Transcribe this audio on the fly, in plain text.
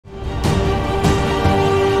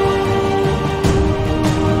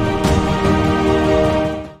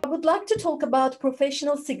to talk about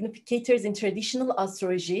professional significators in traditional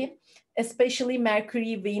astrology, especially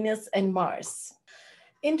Mercury, Venus, and Mars.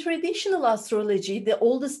 In traditional astrology, the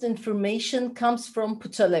oldest information comes from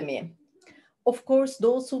Ptolemy. Of course,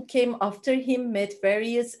 those who came after him made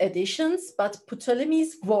various additions, but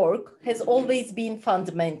Ptolemy's work has always been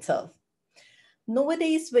fundamental.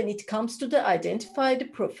 Nowadays, when it comes to the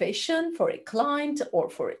identified profession for a client or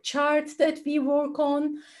for a chart that we work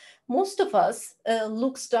on, most of us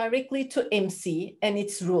looks directly to MC and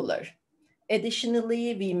its ruler.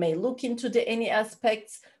 Additionally, we may look into any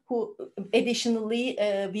aspects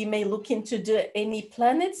we may look into any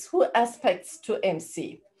planets who aspects to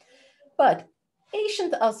MC. But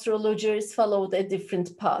ancient astrologers followed a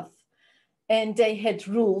different path, and they had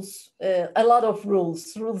rules, a lot of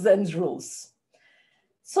rules.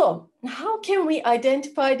 So how can we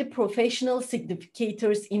identify the professional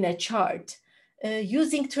significators in a chart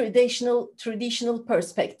using traditional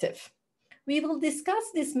perspective? We will discuss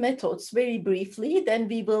these methods very briefly, then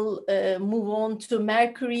we will move on to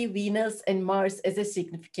Mercury, Venus, and Mars as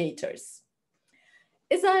significators.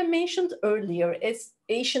 As I mentioned earlier, as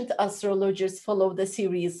ancient astrologers followed a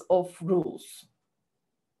series of rules.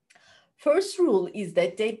 First rule is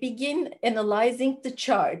that they begin analyzing the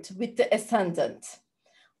chart with the ascendant,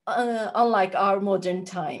 unlike our modern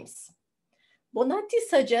times. Bonatti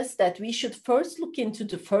suggests that we should first look into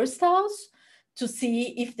the first house to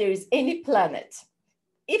see if there is any planet.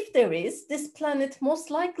 If there is, this planet most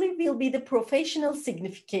likely will be the professional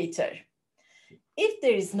significator. If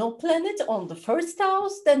there is no planet on the first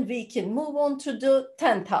house, then we can move on to the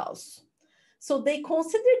 10th house. So they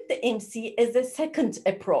considered the MC as a second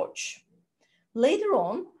approach. Later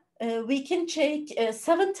on, we can check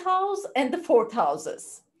 7th house and the 4th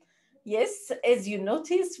houses. Yes, as you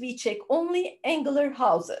notice, we check only angular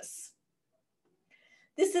houses.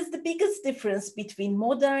 This is the biggest difference between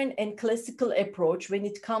modern and classical approach when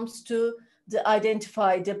it comes to the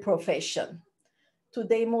identified profession.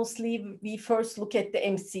 Today, mostly we first look at the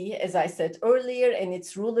MC, as I said earlier, and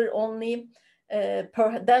its ruler only,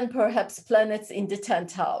 then perhaps planets in the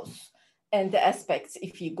 10th house and the aspects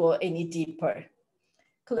if you go any deeper.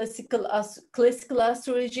 Classical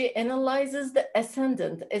astrology analyzes the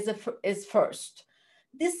ascendant as first.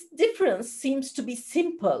 This difference seems to be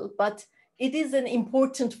simple, but it is an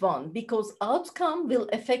important one because outcome will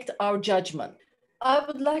affect our judgment. I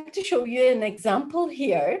would like to show you an example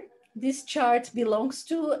here. This chart belongs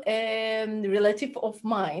to a relative of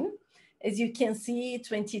mine. As you can see,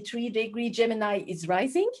 23-degree Gemini is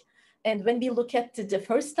rising. And when we look at the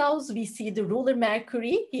first house, we see the ruler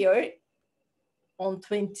Mercury here on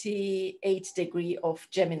 28-degree of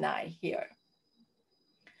Gemini here.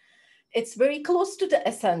 It's very close to the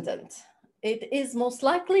ascendant. It is most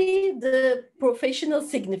likely the professional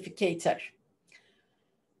significator.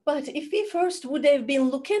 But if we first would have been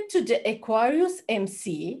looking to the Aquarius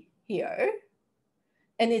MC here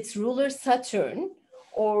and its ruler Saturn,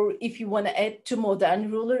 or if you want to add to modern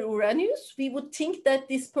ruler Uranus, we would think that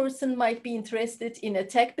this person might be interested in a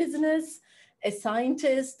tech business, a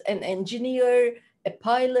scientist, an engineer, a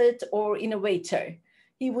pilot, or innovator.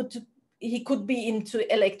 He could be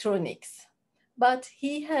into electronics. But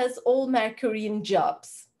he has all Mercurian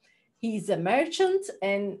jobs. He's a merchant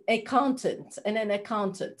and an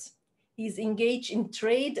accountant. He's engaged in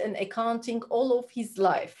trade and accounting all of his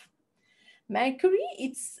life. Mercury,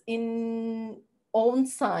 it's in own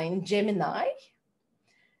sign Gemini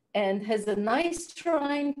and has a nice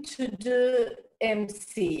trine to the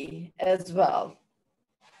MC as well.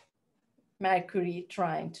 Mercury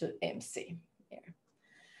trine to MC.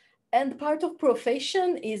 And part of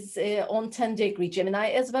profession is on 10-degree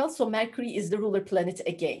Gemini as well. So Mercury is the ruler planet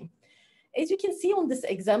again. As you can see on this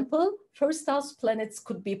example, first house planets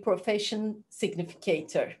could be profession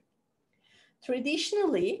significator.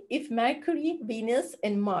 Traditionally, if Mercury, Venus,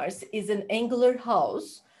 and Mars is an angular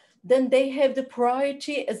house, then they have the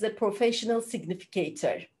priority as a professional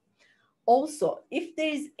significator. Also, if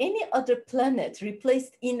there is any other planet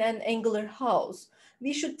replaced in an angular house,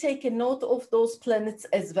 we should take a note of those planets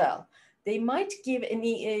as well. They might give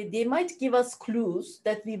us clues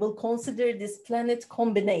that we will consider these planet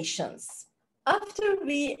combinations. After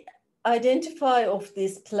we identify of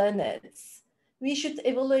these planets, we should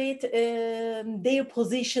evaluate their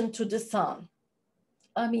position to the sun.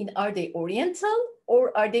 I mean, are they oriental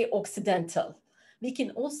or are they occidental? We can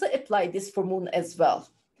also apply this for moon as well.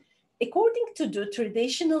 According to the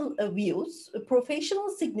traditional views, a professional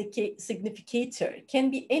significator can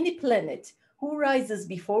be any planet who rises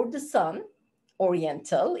before the sun,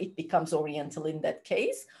 oriental, it becomes oriental in that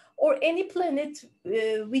case, or any planet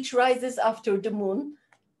which rises after the moon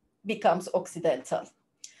becomes occidental.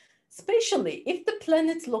 especially if the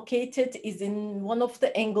planet located is in one of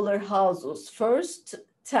the angular houses, first,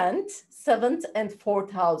 10th, 7th, and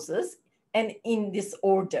 4th houses, and in this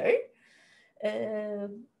order,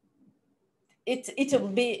 it will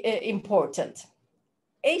be important.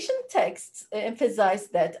 Ancient texts emphasize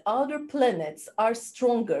that outer planets are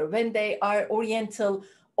stronger when they are oriental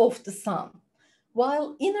of the sun,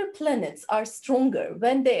 while inner planets are stronger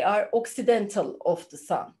when they are occidental of the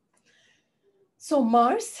sun. So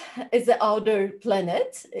Mars, as the outer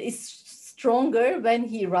planet, is stronger when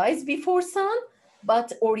he rises before sun,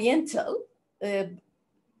 but oriental. The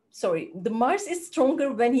Mars is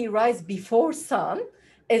stronger when he rises before sun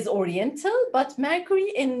as oriental, but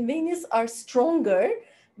Mercury and Venus are stronger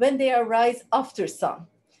when they rise after sun.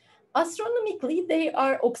 Astronomically, they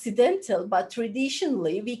are occidental, but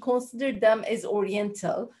traditionally we consider them as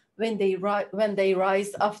oriental when they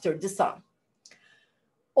rise after the sun.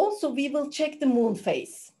 Also, we will check the moon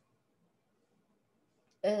phase.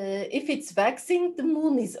 If it's waxing, the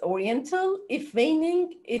moon is oriental. If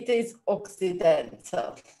waning, it is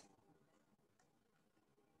occidental.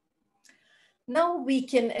 Now we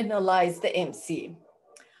can analyze the MC.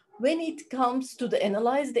 When it comes to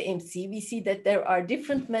analyze the MC, we see that there are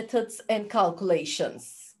different methods and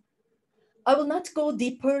calculations. I will not go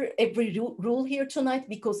deeper every rule here tonight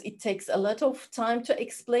because it takes a lot of time to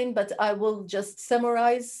explain, but I will just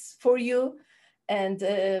summarize for you. And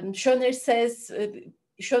Schoner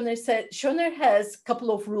has a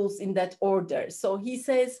couple of rules in that order. So he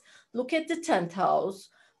says, look at the 10th house,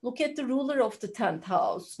 look at the ruler of the 10th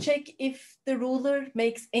house, check if the ruler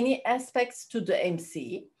makes any aspects to the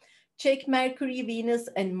MC, check Mercury, Venus,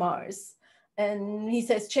 and Mars. And he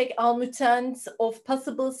says, check almutants of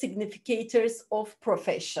possible significators of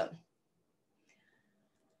profession.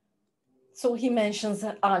 So he mentions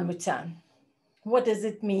almutan. What does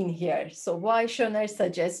it mean here? So why Schoner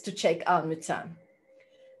suggests to check almutan?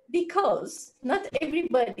 Because not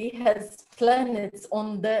everybody has planets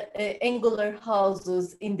on the angular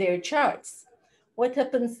houses in their charts. What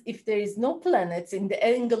happens if there is no planets in the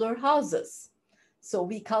angular houses? So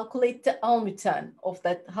we calculate the almutan of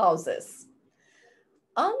that houses.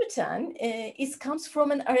 Almutan comes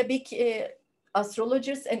from an Arabic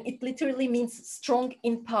astrologers, and it literally means strong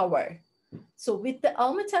in power. So with the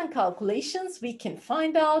almutan calculations, we can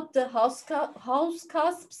find out the house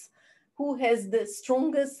cusps, who has the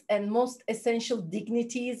strongest and most essential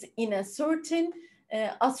dignities in a certain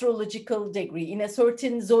astrological degree, in a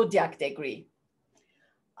certain zodiac degree.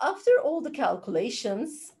 After all the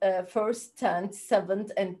calculations, first, 10th,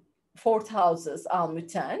 7th, and 4th houses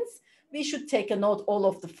almutans, we should take a note all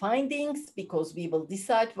of the findings because we will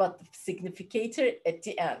decide what the significator at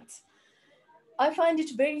the end. I find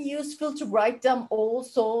it very useful to write them all,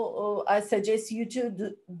 so I suggest you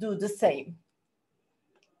to do the same.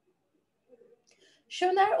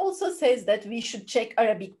 Schoner also says that we should check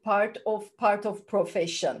Arabic part of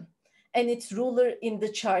profession and its ruler in the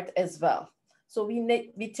chart as well. So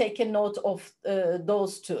we take a note of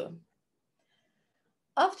those two.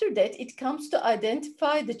 After that, it comes to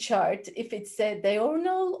identify the chart if it's a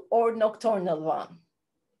diurnal or nocturnal one.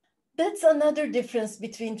 That's another difference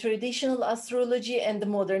between traditional astrology and the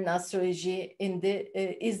modern astrology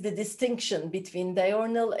is the distinction between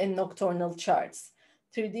diurnal and nocturnal charts.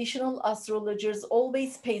 Traditional astrologers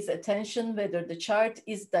always pays attention whether the chart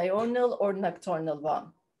is diurnal or nocturnal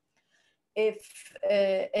one. If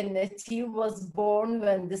a native was born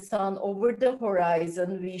when the sun over the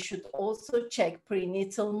horizon, we should also check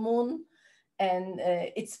prenatal moon and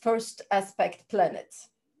its first aspect planet.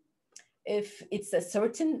 If it's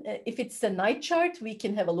a night chart, we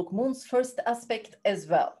can have a look moon's first aspect as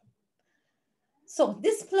well. So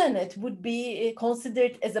this planet would be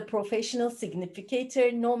considered as a professional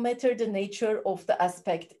significator, no matter the nature of the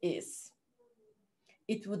aspect is.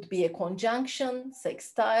 It would be a conjunction,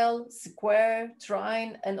 sextile, square,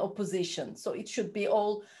 trine, and opposition. So it should be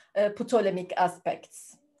all Ptolemaic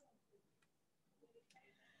aspects.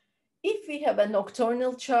 If we have a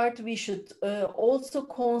nocturnal chart, we should also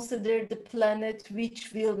consider the planet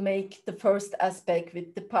which will make the first aspect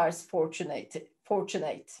with the pars fortunate.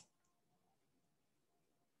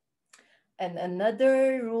 And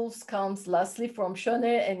another rules comes lastly from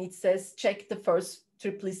Schoner, and it says, check the first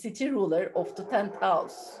triplicity ruler of the 10th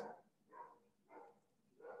house.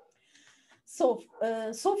 So,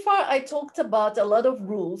 so far I talked about a lot of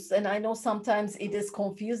rules, and I know sometimes it is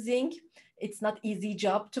confusing. It's not easy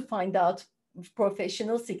job to find out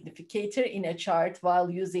professional significator in a chart while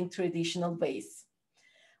using traditional ways.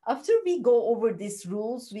 After we go over these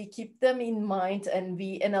rules, we keep them in mind and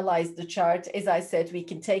we analyze the chart. As I said, we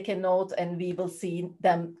can take a note and we will see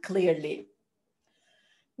them clearly.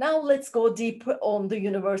 Now let's go deep on the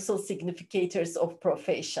universal significators of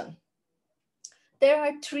profession. There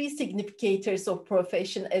are three significators of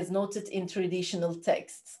profession as noted in traditional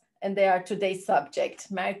texts, and they are today's subject: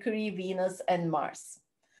 Mercury, Venus, and Mars.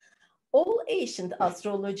 All ancient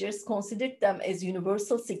astrologers considered them as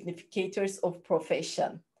universal significators of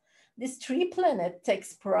profession. These three planets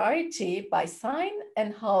takes priority by sign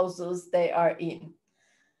and houses they are in.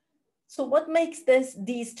 So what makes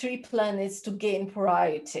these three planets to gain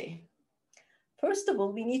priority? First of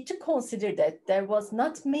all, we need to consider that there was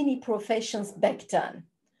not many professions back then.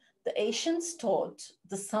 The ancients thought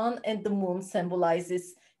the sun and the moon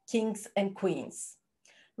symbolizes kings and queens.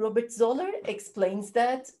 Robert Zoller explains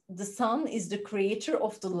that the sun is the creator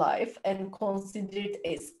of the life and considered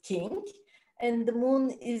as king, and the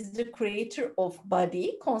moon is the creator of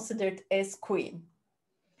body, considered as queen.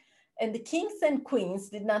 And the kings and queens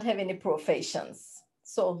did not have any professions.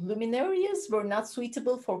 So luminaries were not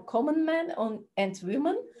suitable for common men and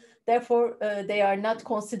women. Therefore, they are not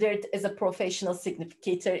considered as a professional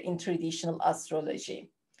significator in traditional astrology.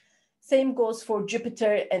 Same goes for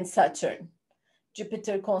Jupiter and Saturn.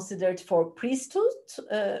 Jupiter considered for priesthood,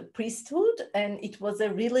 and it was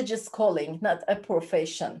a religious calling, not a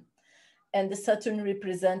profession. And the Saturn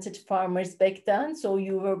represented farmers back then. So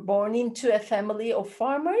you were born into a family of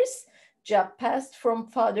farmers, job passed from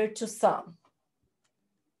father to son.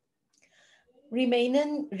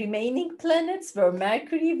 Remaining planets were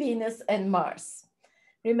Mercury, Venus, and Mars.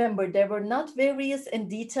 Remember, there were not various and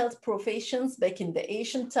detailed professions back in the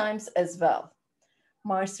ancient times as well.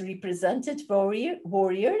 Mars represented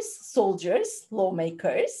warriors, soldiers,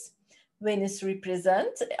 lawmakers. Venus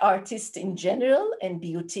represented artists in general and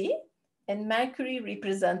beauty. And Mercury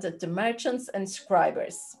represented the merchants and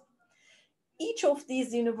scribers. Each of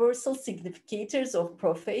these universal significators of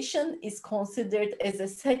profession is considered as a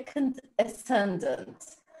second ascendant,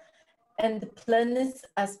 and the planets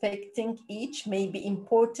aspecting each may be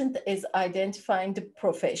important as identifying the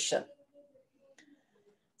profession.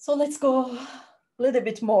 So let's go a little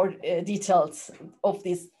bit more details of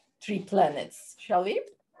these three planets, shall we?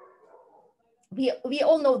 We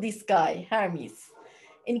all know this guy, Hermes.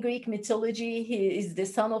 In Greek mythology, he is the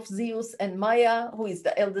son of Zeus and Maya, who is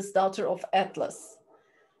the eldest daughter of Atlas.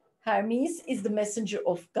 Hermes is the messenger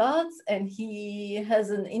of gods, and he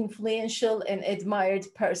has an influential and admired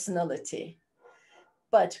personality.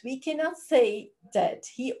 But we cannot say that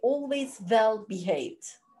he always well behaved.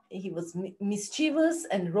 He was mischievous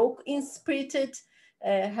and rogue-spirited.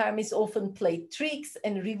 Hermes often played tricks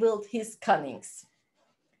and revealed his cunnings.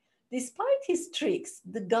 Despite his tricks,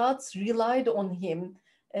 the gods relied on him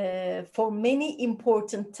for many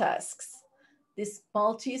important tasks. This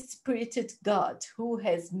multi-spirited God, who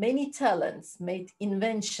has many talents, made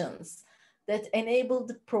inventions that enabled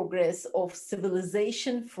the progress of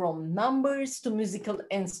civilization from numbers to musical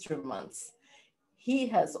instruments. He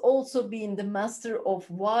has also been the master of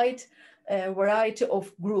wide variety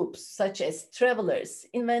of groups, such as travelers,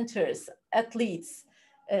 inventors, athletes,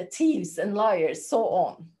 thieves, and liars, so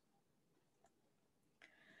on.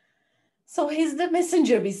 So he's the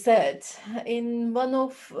messenger, we said. In one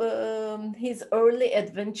of his early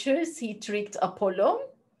adventures, he tricked Apollo.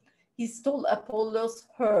 He stole Apollo's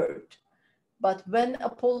herd. But when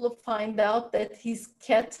Apollo found out that his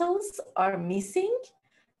cattle are missing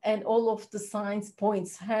and all of the signs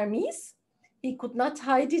points Hermes, he could not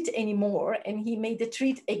hide it anymore, and he made a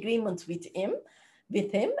trade agreement with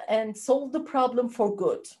him and solved the problem for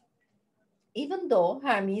good. Even though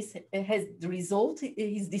Hermes has resolved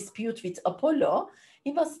his dispute with Apollo,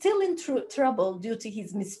 he was still in trouble due to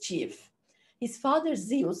his mischief. His father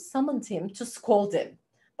Zeus summoned him to scold him,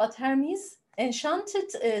 but Hermes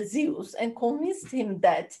enchanted Zeus and convinced him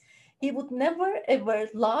that he would never ever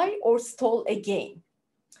lie or steal again.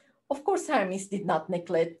 Of course, Hermes did not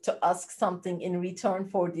neglect to ask something in return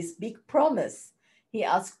for this big promise. He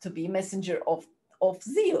asked to be messenger of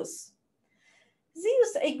Zeus.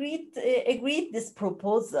 Zeus agreed this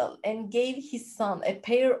proposal and gave his son a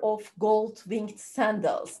pair of gold-winged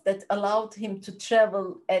sandals that allowed him to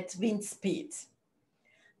travel at wind speed.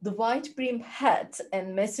 The wide-brimmed hat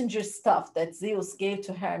and messenger staff that Zeus gave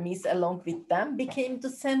to Hermes along with them became the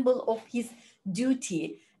symbol of his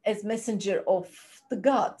duty as messenger of the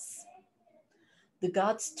gods. The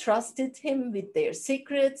gods trusted him with their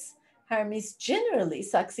secrets. Hermes generally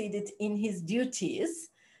succeeded in his duties,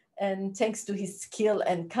 and thanks to his skill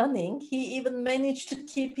and cunning, he even managed to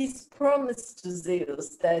keep his promise to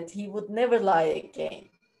Zeus that he would never lie again.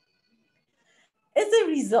 As a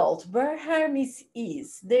result, where Hermes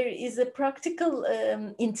is, there is a practical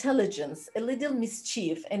intelligence, a little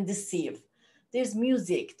mischief and deceit. There's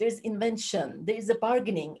music, there's invention, there's a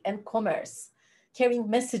bargaining and commerce, carrying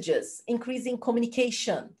messages, increasing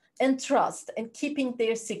communication and trust, and keeping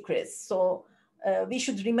their secrets. So we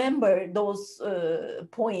should remember those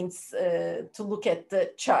points to look at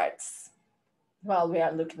the charts while we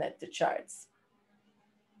are looking at the charts.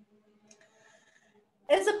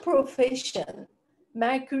 As a profession,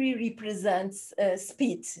 Mercury represents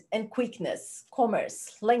speed and quickness,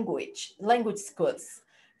 commerce, language skills,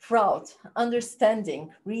 fraud,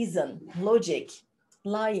 understanding, reason, logic,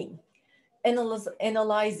 lying,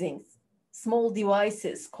 analyzing, small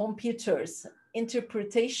devices, computers,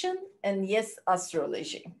 interpretation, and yes,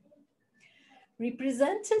 astrology.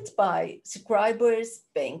 Represented by scribers,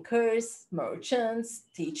 bankers, merchants,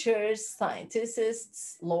 teachers,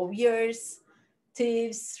 scientists, lawyers,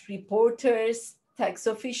 thieves, reporters, tax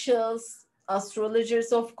officials,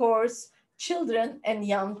 astrologers, of course, children and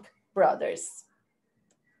young brothers.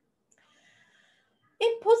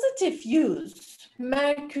 In positive use,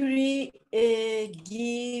 Mercury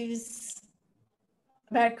gives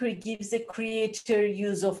a creator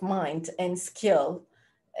use of mind and skill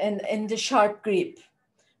and the sharp grip.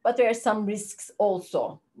 But there are some risks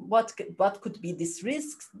also. What could be these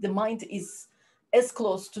risks? The mind is as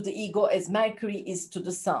close to the ego as Mercury is to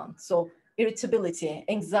the sun. So irritability,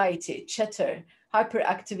 anxiety, chatter,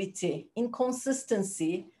 hyperactivity,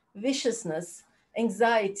 inconsistency, viciousness,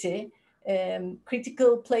 anxiety,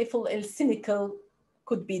 critical, playful, and cynical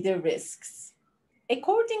could be the risks.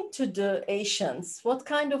 According to the ancients, what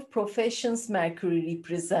kind of professions Mercury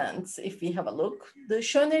represents, if we have a look, the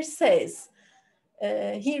Schöner says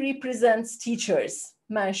he represents teachers,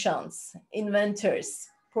 merchants, inventors,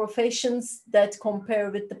 professions that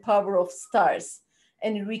compare with the power of stars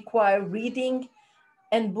and require reading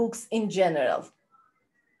and books in general.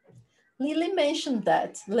 Lily mentioned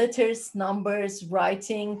that letters, numbers,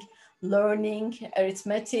 writing, learning,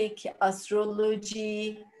 arithmetic,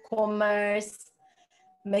 astrology, commerce,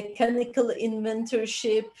 mechanical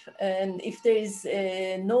inventorship, and if there is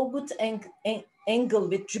no good angle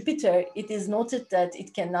with Jupiter, it is noted that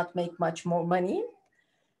it cannot make much more money.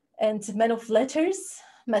 And man of letters,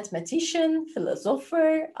 mathematician,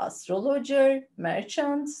 philosopher, astrologer,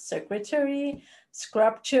 merchant, secretary,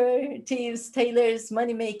 sculptor, thieves, tailors,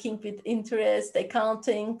 money making with interest,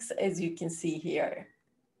 accountings, as you can see here.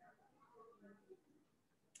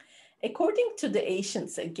 According to the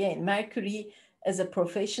ancients, again, Mercury as a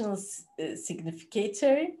professional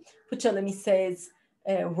significator, Ptolemy says,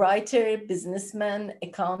 writer, businessman,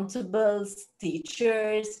 accountables,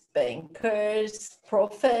 teachers, bankers,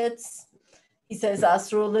 prophets. He says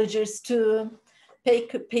astrologers too,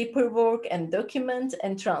 paperwork and document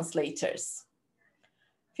and translators.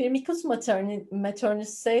 Firmicus Maternus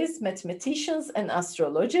says mathematicians and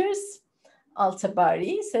astrologers.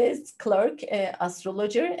 Altabari says clerk,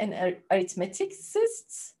 astrologer and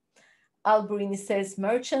arithmeticists. Alberini says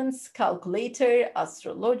merchants, calculator,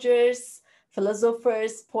 astrologers,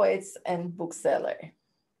 philosophers, poets, and bookseller.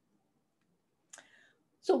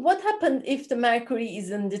 So what happened if the Mercury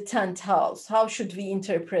is in the 10th house? How should we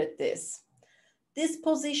interpret this? This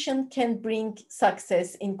position can bring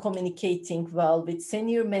success in communicating well with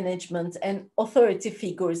senior management and authority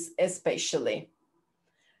figures especially.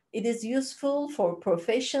 It is useful for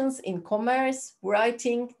professions in commerce,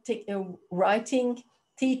 writing,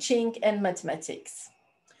 teaching, and mathematics.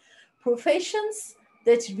 Professions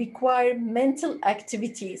that require mental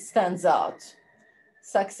activity stands out.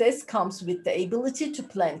 Success comes with the ability to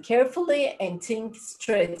plan carefully and think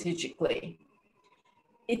strategically.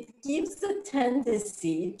 It gives a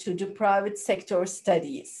tendency to do private sector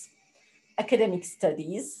studies, academic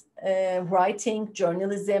studies, writing,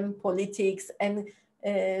 journalism, politics, and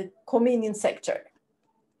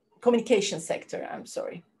communication sector, I'm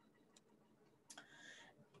sorry.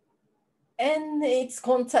 And its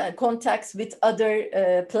contacts with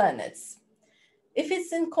other planets. If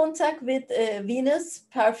it's in contact with Venus,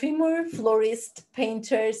 perfumer, florist,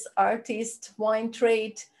 painters, artist, wine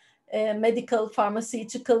trade, medical,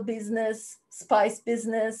 pharmaceutical business, spice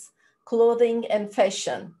business, clothing and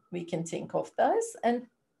fashion, we can think of this. And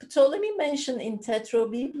Ptolemy mentioned in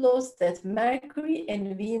Tetrabiblos that Mercury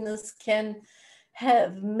and Venus can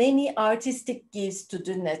have many artistic gifts to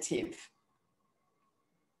the native.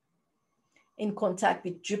 In contact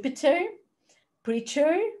with Jupiter,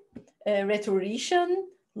 preacher, rhetorician,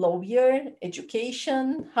 lawyer,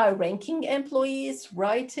 education, high-ranking employees,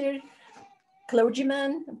 writer,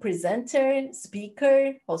 clergyman, presenter,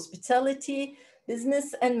 speaker, hospitality,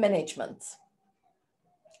 business and management.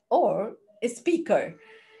 Or a speaker.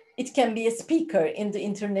 It can be a speaker in the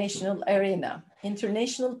international arena,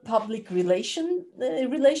 international public relations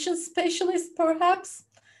specialist, perhaps,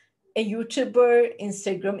 a YouTuber,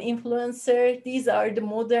 Instagram influencer. These are the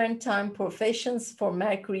modern time professions for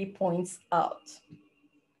Mercury points out.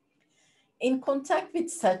 In contact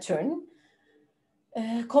with Saturn,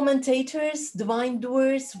 commentators, divine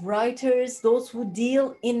doers, writers, those who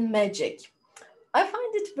deal in magic. I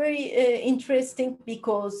find it very interesting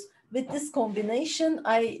because with this combination,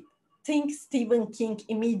 I think Stephen King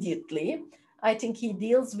immediately. I think he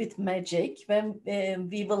deals with magic. When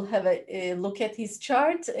we will have a look at his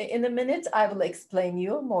chart in a minute, I will explain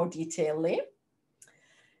you more detailedly.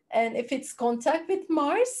 And if it's contact with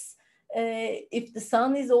Mars, if the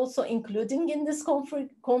sun is also including in this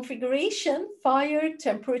configuration, fire,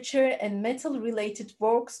 temperature, and metal related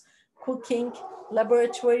works, cooking,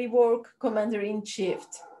 laboratory work, commander-in-chief,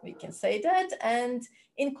 we can say that. And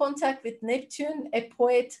in contact with Neptune, a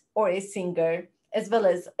poet or a singer, as well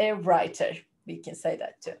as a writer, we can say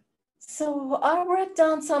that too. So I wrote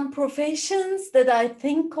down some professions that I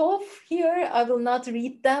think of here. I will not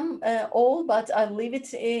read them all, but I'll leave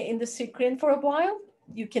it in the screen for a while.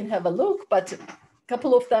 You can have a look, but a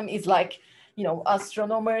couple of them is like, you know,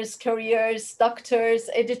 astronomers, careers, doctors,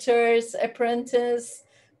 editors, apprentice,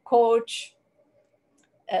 coach.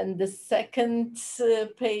 And the second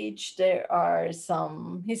page, there are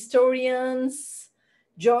some historians,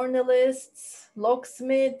 journalists,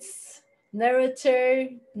 locksmiths, narrator,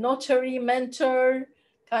 notary, mentor,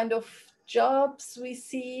 kind of jobs we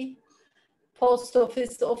see. Post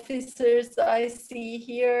office officers I see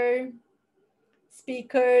here.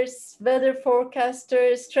 Speakers, weather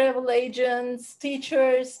forecasters, travel agents,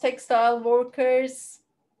 teachers, textile workers.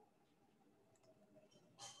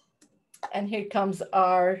 And here comes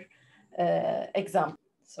our example,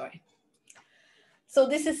 sorry. So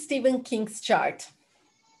this is Stephen King's chart.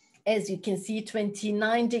 As you can see,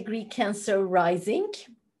 29-degree Cancer rising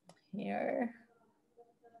here.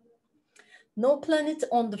 No planet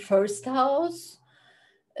on the first house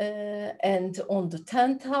and on the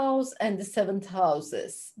 10th house and the 7th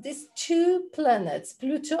houses. These two planets,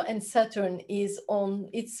 Pluto and Saturn,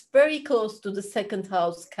 it's very close to the second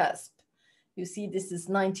house cusp. You see, this is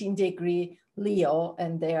 19-degree Leo,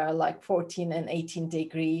 and they are like 14 and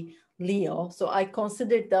 18-degree Leo. So I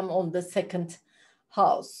considered them on the second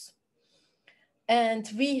house. And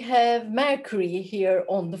we have Mercury here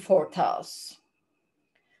on the 4th house.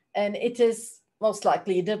 And it is most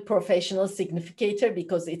likely the professional significator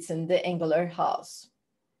because it's in the angular house.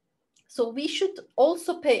 So we should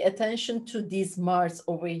also pay attention to this Mars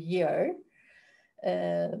over here,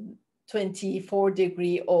 24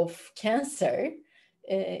 degree of Cancer.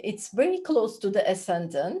 It's very close to the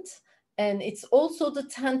ascendant, and it's also the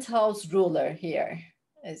 10th house ruler here,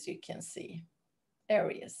 as you can see,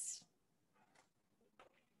 Aries.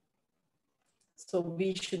 So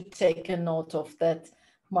we should take a note of that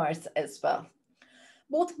Mars as well.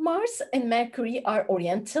 Both Mars and Mercury are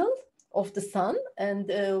oriental of the sun,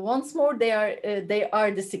 and once more, they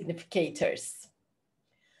are the significators.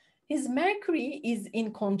 His Mercury is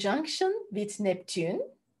in conjunction with Neptune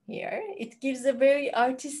here. It gives a very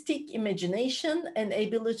artistic imagination and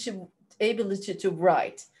ability to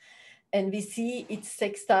write. And we see it's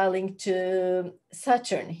sextiling to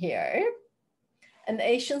Saturn here. And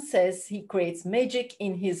Asian says he creates magic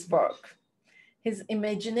in his work. His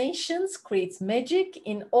imaginations creates magic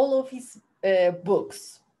in all of his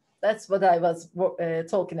books. That's what I was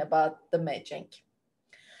talking about, the magic.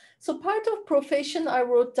 So part of profession I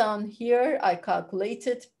wrote down here, I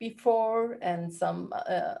calculated before, and some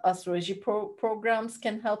astrology programs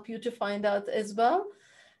can help you to find out as well.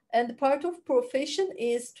 And part of profession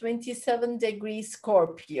is 27 degrees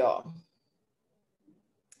Scorpio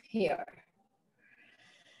here.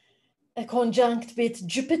 Conjunct with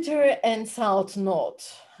Jupiter and South Node.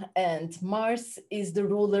 And Mars is the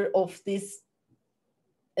ruler of this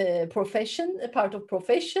profession, a part of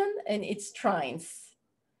profession, and it trines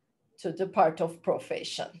to the part of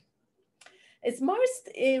profession. As Mars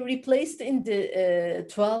replaced in the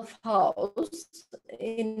 12th house,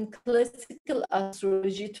 in classical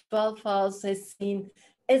astrology, 12th house is seen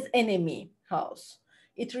as enemy house.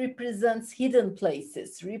 It represents hidden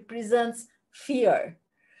places, represents fear.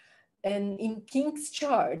 And in King's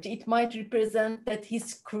chart, it might represent that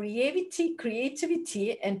his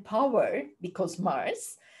creativity and power, because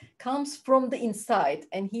Mars, comes from the inside,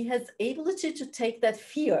 and he has ability to take that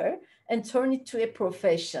fear and turn it to a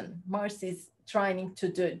profession. Mars is trining to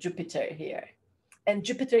the Jupiter here. And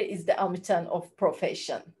Jupiter is the Almutan of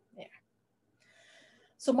profession. Yeah.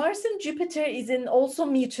 So Mars and Jupiter is in also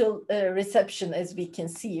mutual reception, as we can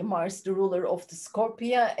see. Mars, the ruler of the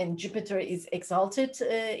Scorpio, and Jupiter is exalted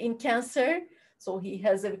in Cancer. So he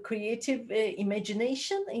has a creative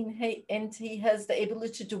imagination and he has the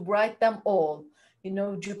ability to write them all. You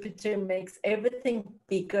know, Jupiter makes everything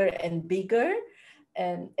bigger and bigger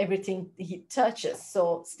and everything he touches.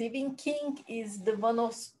 So Stephen King is the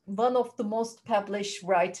one of the most published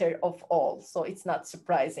writer of all. So it's not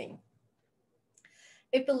surprising.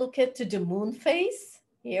 If we look at the moon phase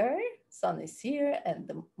here, sun is here and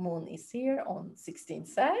the moon is here on 16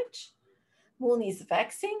 Sag. Moon is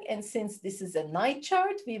waxing, and since this is a night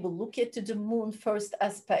chart, we will look at the moon first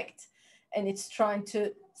aspect, and it's trying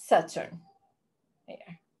to Saturn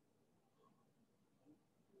here.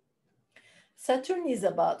 Saturn is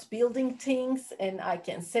about building things, and I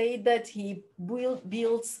can say that he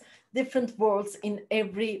builds different worlds in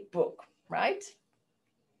every book, right?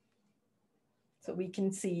 So we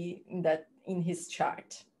can see that in his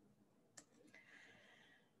chart.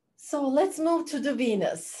 So let's move to the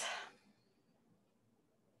Venus.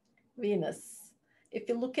 Venus. If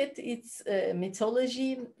you look at its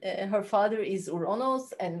mythology, her father is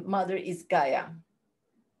Uranus and mother is Gaia.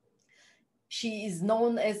 She is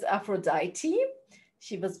known as Aphrodite.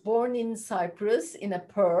 She was born in Cyprus in a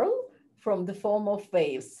pearl from the foam of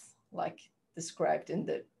waves, like described in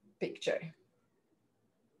the picture.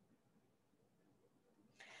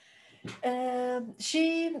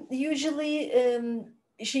 She usually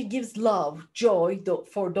she gives love, joy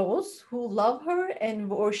for those who love her and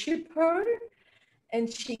worship her,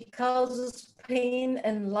 and she causes pain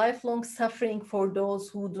and lifelong suffering for those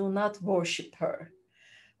who do not worship her.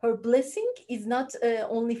 Her blessing is not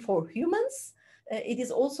only for humans, it is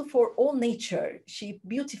also for all nature. She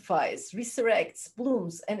beautifies, resurrects,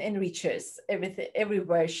 blooms, and enriches everything,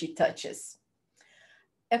 everywhere she touches.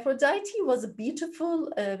 Aphrodite was beautiful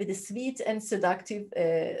with a sweet and seductive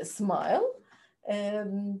smile.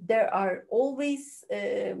 There are always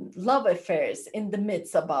love affairs in the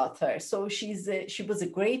myths about her. So she was a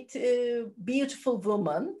great, beautiful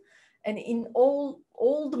woman. And in all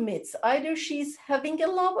the myths, either she's having a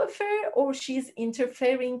love affair or she's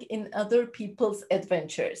interfering in other people's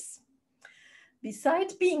adventures.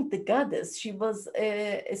 Besides being the goddess, she was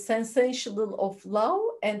a sensational of love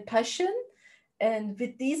and passion, and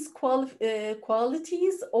with these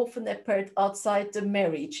qualities often appeared outside the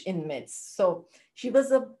marriage in myths. So she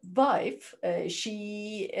was a wife,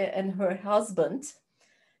 she and her husband,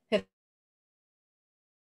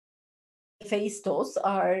 Hephaestus,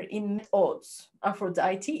 are in at odds.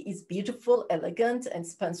 Aphrodite is beautiful, elegant, and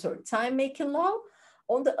spends her time making love.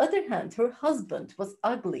 On the other hand, her husband was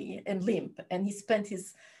ugly and limp, and he spent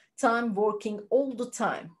his time working all the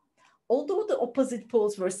time. Although the opposite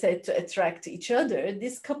poles were said to attract each other,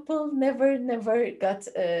 this couple never got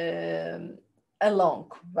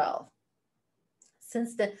along well.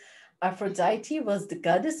 Since the Aphrodite was the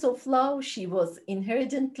goddess of love, she was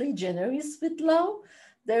inherently generous with love.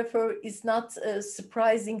 Therefore, it's not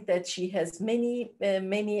surprising that she has many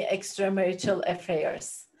extramarital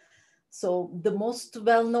affairs. So the most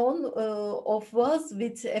well-known of was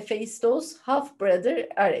with Hephaestus' half-brother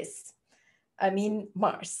Ares,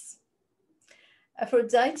 Mars.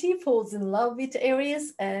 Aphrodite falls in love with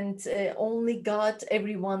Ares and only God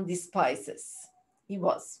everyone despises. He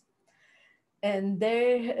was. And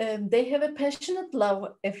they have a passionate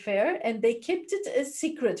love affair and they kept it a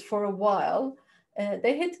secret for a while.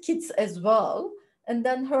 They had kids as well. And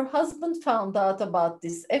then her husband found out about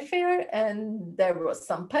this affair and there was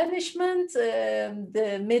some punishment.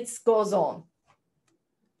 The myth goes on.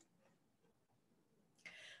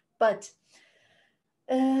 But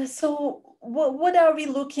so what are we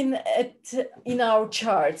looking at in our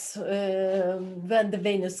charts when the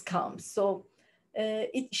Venus comes? So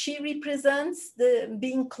she represents the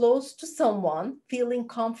being close to someone, feeling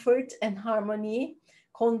comfort and harmony,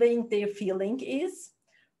 conveying their feeling is.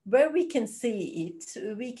 Where we can see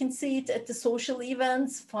it at the social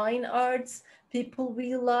events, fine arts, people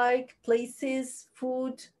we like, places,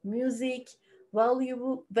 food, music,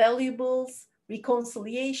 valuables,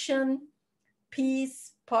 reconciliation,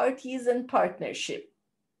 peace, parties, and partnership.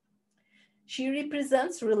 She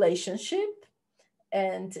represents relationship,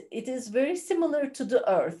 and it is very similar to the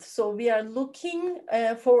earth. So we are looking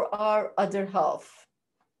for our other half,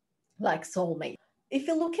 like soulmate. If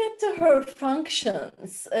you look at her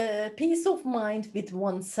functions, peace of mind with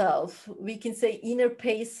oneself, we can say inner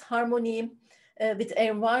peace, harmony with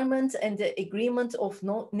environment, and the agreement of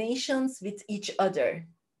nations with each other.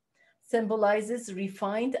 Symbolizes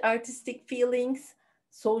refined artistic feelings,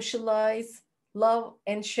 socialize, love,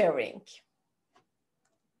 and sharing.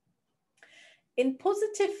 In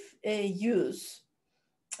positive use,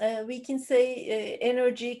 we can say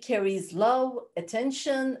energy carries love,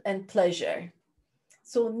 attention, and pleasure.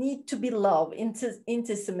 So need to be love,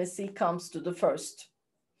 intimacy comes to the first.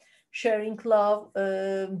 Sharing love,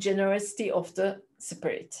 generosity of the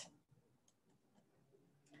spirit.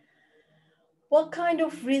 What kind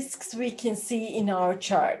of risks we can see in our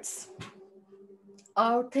charts?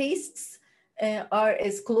 Our tastes are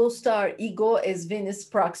as close to our ego as Venus'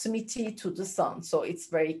 proximity to the sun. So it's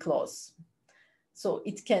very close. So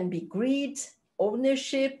it can be greed,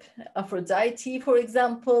 ownership. Aphrodite, for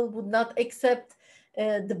example, would not accept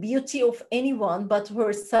the beauty of anyone but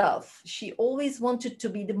herself. She always wanted to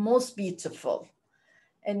be the most beautiful.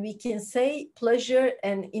 And we can say pleasure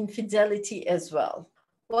and infidelity as well.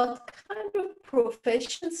 What kind of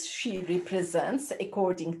professions she represents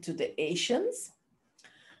according to the Asians?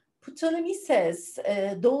 Ptolemy says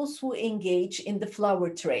those who engage in the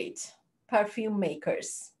flower trade, perfume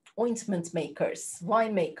makers, ointment makers,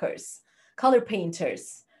 wine makers, color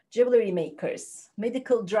painters, jewelry makers,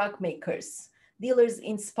 medical drug makers, dealers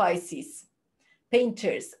in spices,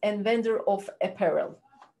 painters, and vendor of apparel.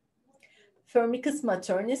 Firmicus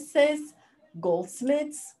Maternus says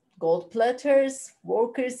goldsmiths, gold platters,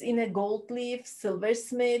 workers in a gold leaf,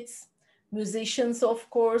 silversmiths, musicians, of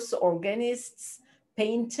course, organists,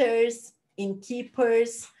 painters,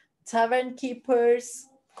 innkeepers, tavern keepers,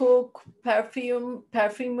 cook,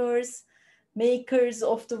 perfumers, makers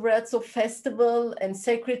of the wreaths of festival and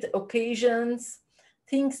sacred occasions,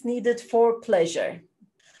 things needed for pleasure.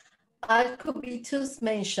 Alcobitus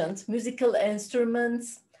mentioned musical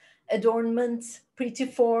instruments, adornments, pretty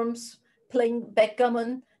forms, playing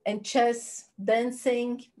backgammon and chess,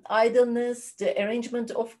 dancing, idleness, the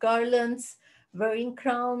arrangement of garlands, wearing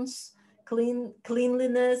crowns,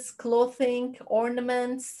 cleanliness, clothing,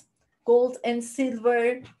 ornaments, gold and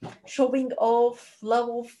silver, showing off, love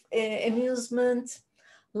of amusement,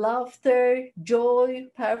 laughter, joy,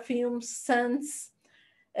 perfumes, scents,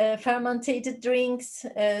 fermented drinks,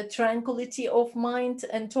 tranquility of mind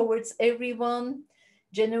and towards everyone,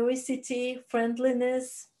 generosity,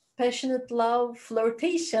 friendliness, passionate love,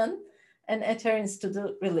 flirtation, and adherence to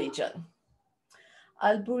the religion.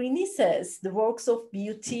 Alburini says the works of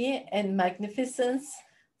beauty and magnificence,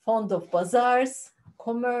 fond of bazaars,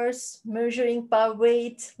 commerce, measuring by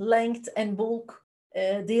weight, length, and bulk,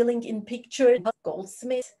 dealing in pictures,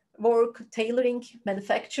 goldsmith work, tailoring,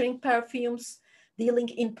 manufacturing perfumes, dealing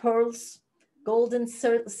in pearls, gold and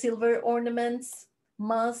silver ornaments,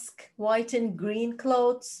 musk, white and green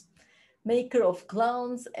clothes, maker of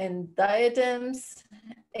clowns and diadems,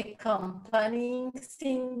 accompanying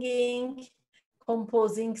singing,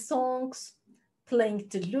 composing songs, playing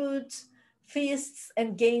the lute, feasts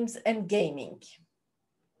and games and gaming.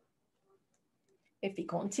 If we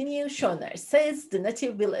continue, Schoner says the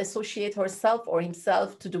native will associate herself or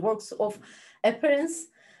himself to the works of appearance,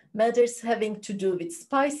 matters having to do with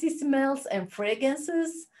spicy smells and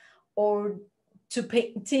fragrances, or to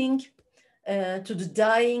painting, to the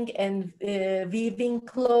dyeing and weaving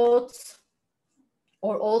clothes,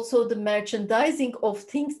 or also the merchandising of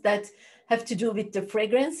things that have to do with the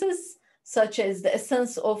fragrances, such as the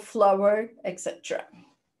essence of flower, etc.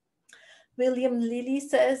 William Lilly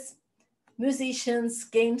says, musicians,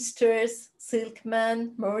 gamesters,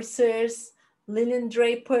 silkmen, mercers, linen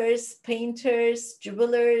drapers, painters,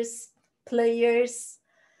 jewelers, players,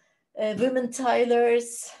 women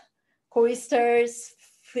tailors, choristers,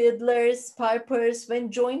 fiddlers, pipers, when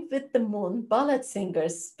joined with the moon, ballad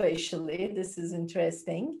singers especially, this is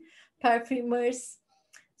interesting, perfumers,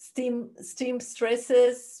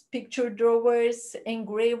 seamstresses, picture drawers,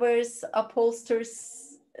 engravers,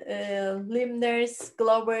 upholsters, limners,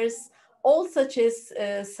 glovers, all such as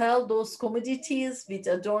sell those commodities which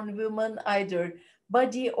adorn women either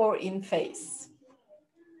body or in face.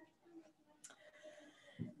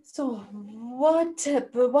 So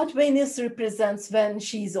what Venus represents when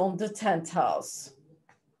she's on the 10th house?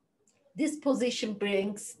 This position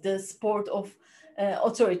brings the support of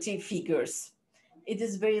authority figures. It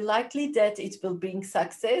is very likely that it will bring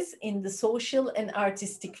success in the social and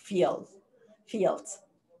artistic field.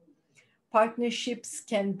 Partnerships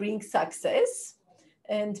can bring success,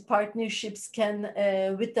 and partnerships can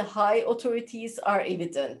with the high authorities are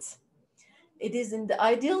evident. It is in the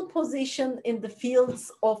ideal position in the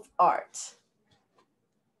fields of art.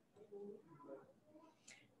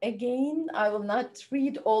 Again, I will not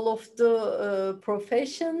read all of the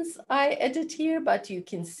professions I added here, but you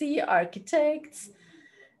can see architects,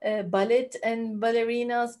 ballet and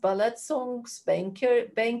ballerinas, ballet songs, bank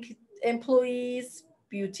employees,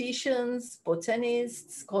 beauticians,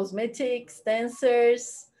 botanists, cosmetics,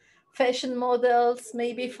 dancers, fashion models,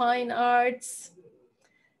 maybe fine arts.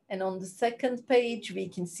 And on the second page, we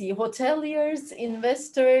can see hoteliers,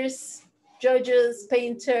 investors, judges,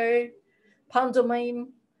 painter, pantomime,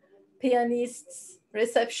 pianists,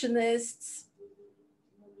 receptionists,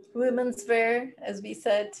 women's wear, as we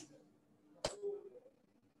said.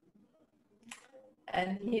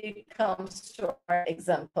 And here comes to our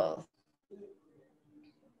example.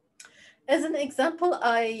 As an example,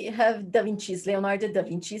 I have Leonardo da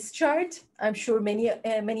Vinci's chart. I'm sure many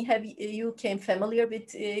have you came familiar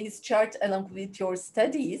with his chart along with your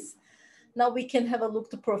studies. Now we can have a look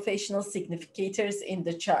to professional significators in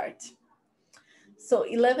the chart. So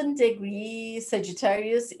 11 degree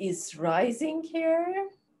Sagittarius is rising here.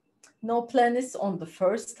 No planets on the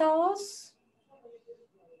first house.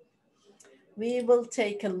 We will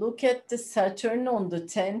take a look at the Saturn on the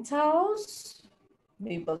 10th house.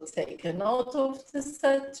 We will take a note of the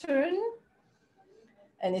Saturn.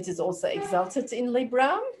 And it is also exalted in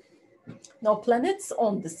Libra. No planets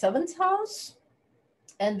on the 7th house.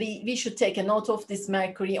 And we should take a note of this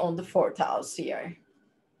Mercury on the 4th house here.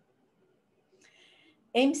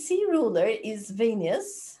 MC ruler is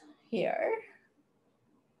Venus here.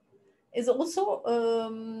 Is also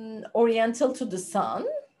oriental to the sun.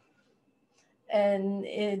 And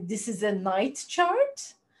this is a night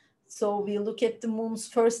chart. So we look at the moon's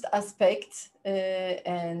first aspect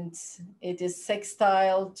and it is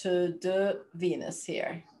sextile to the Venus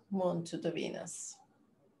here, moon to the Venus,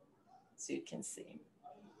 as you can see.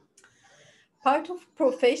 Part of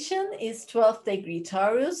profession is 12th degree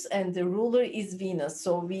Taurus and the ruler is Venus.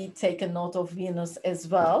 So we take a note of Venus as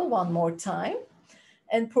well, one more time.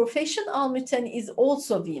 And profession Almuten is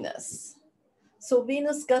also Venus. So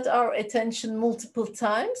Venus got our attention multiple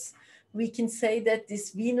times. We can say that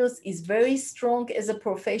this Venus is very strong as a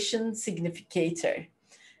profession significator.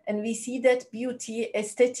 And we see that beauty,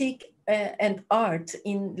 aesthetic, and art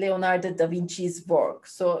in Leonardo da Vinci's work.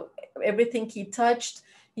 So everything he touched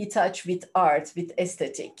with art, with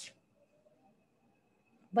aesthetic.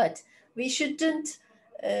 But we shouldn't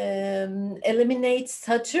eliminate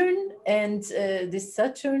Saturn and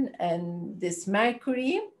this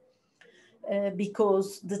Mercury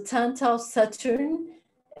because the 10th house Saturn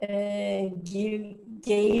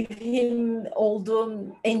gave him all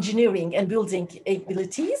the engineering and building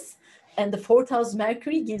abilities, and the 4th house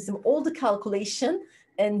Mercury gives him all the calculation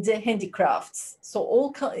and the handicrafts.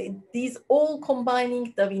 So these all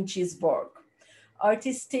combining Da Vinci's work.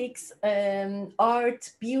 Artistics,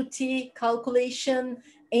 art, beauty, calculation,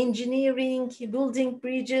 engineering, building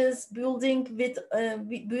bridges, building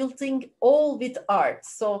all with art.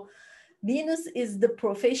 So Venus is the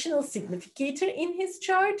professional significator in his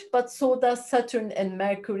chart, but so does Saturn and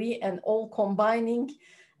Mercury, and all combining,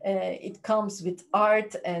 it comes with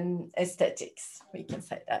art and aesthetics, we can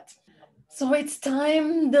say that. So it's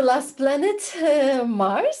time, the last planet,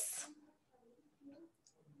 Mars.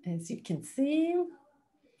 As you can see,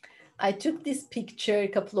 I took this picture a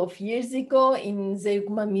couple of years ago in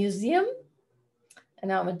Zeugma Museum,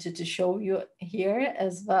 and I wanted to show you here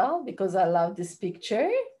as well because I love this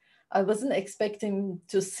picture. I wasn't expecting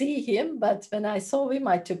to see him, but when I saw him,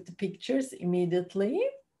 I took the pictures immediately.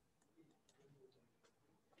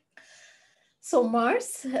 So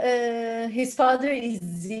Mars, his father is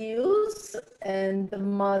Zeus and the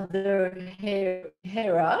mother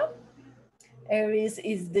Hera. Aries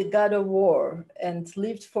is the god of war and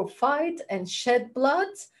lived for fight and shed blood,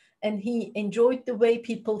 and he enjoyed the way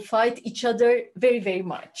people fight each other very, very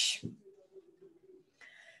much.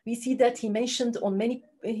 We see that he mentioned on many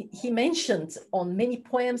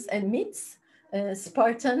poems and myths.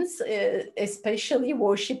 Spartans especially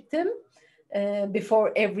worshipped him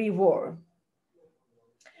before every war.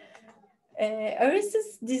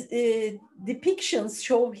 Ares's depictions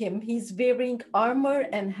show him he's wearing armor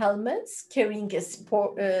and helmets, carrying a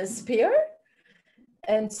spear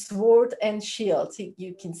and sword and shield.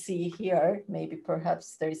 You can see here, maybe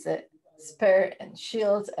perhaps there's a spear and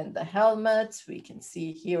shield and the helmet. We can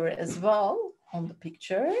see here as well on the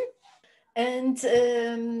picture. And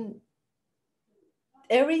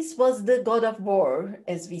Ares was the god of war,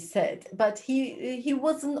 as we said, but he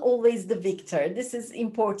wasn't always the victor. This is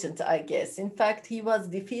important, I guess. In fact, he was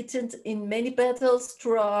defeated in many battles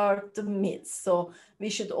throughout the myths. So we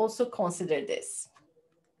should also consider this.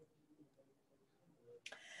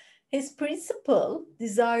 His principal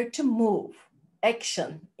desire to move,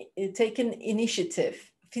 action, take an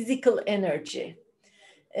initiative, physical energy.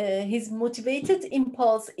 His motivated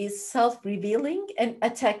impulse is self-revealing and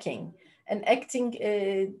attacking, and acting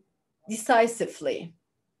decisively,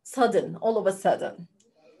 all of a sudden.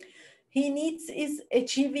 he needs is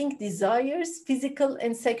achieving desires, physical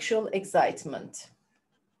and sexual excitement.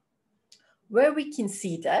 Where we can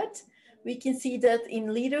see that? We can see that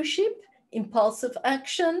in leadership, impulsive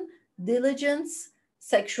action, diligence,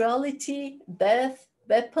 sexuality, death,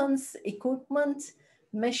 weapons, equipment,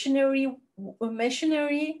 machinery,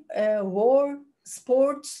 war,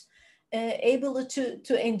 sports, ability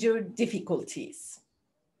to endure difficulties.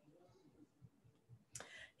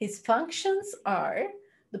 His functions are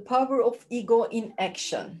the power of ego in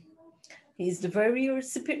action. He is the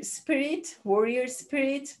warrior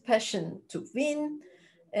spirit, passion to win,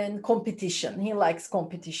 and competition. He likes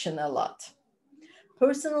competition a lot.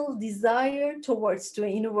 Personal desire towards the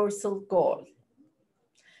universal goal.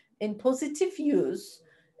 In positive use,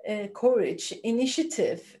 courage,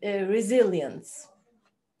 initiative, resilience.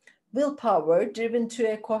 Willpower driven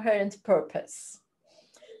to a coherent purpose.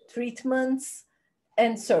 Treatments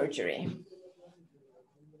and surgery.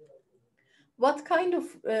 What kind of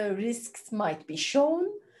risks might be shown?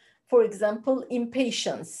 For example,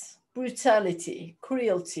 impatience, brutality,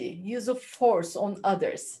 cruelty, use of force on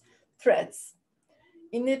others, threats,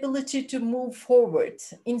 inability to move forward,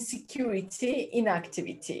 insecurity,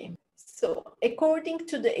 inactivity. So according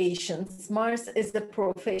to the ancients, Mars is a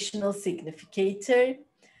professional significator.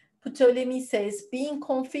 Ptolemy says, being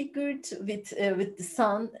configured with the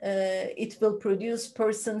sun, it will produce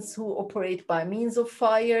persons who operate by means of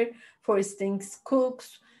fire, for instance,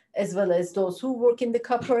 cooks, as well as those who work in the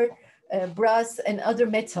copper, brass, and other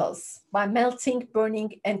metals by melting,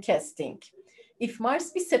 burning, and casting. If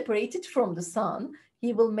Mars be separated from the sun,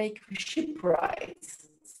 he will make shipwrights,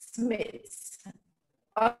 smiths,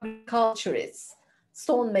 agriculturists,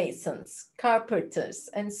 stonemasons, carpenters,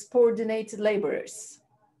 and subordinate laborers.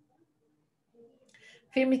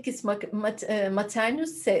 Firmicus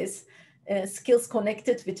Maternus says, skills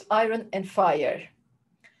connected with iron and fire.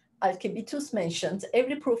 Alcibiades mentioned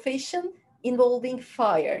every profession involving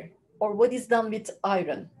fire or what is done with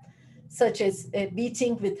iron, such as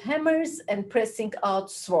beating with hammers and pressing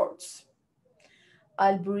out swords.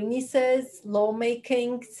 Alberini says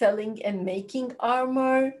lawmaking, selling and making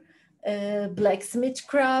armor, blacksmith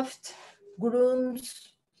craft, grooms,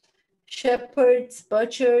 shepherds,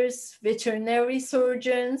 butchers, veterinary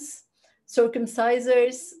surgeons,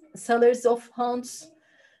 circumcisers, sellers of hounds,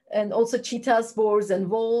 and also cheetahs, boars, and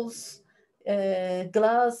wolves,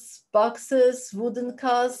 glass, boxes, wooden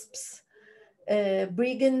cusps,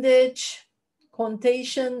 brigandage,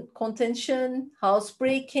 contention,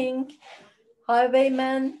 housebreaking,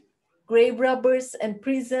 highwaymen, grave robbers, and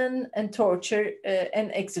prison, and torture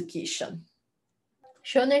and execution.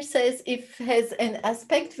 Schoner says if has an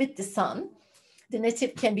aspect with the sun, the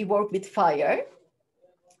native can be worked with fire,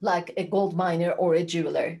 like a gold miner or a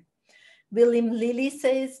jeweler. William Lilly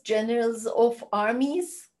says generals of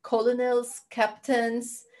armies, colonels,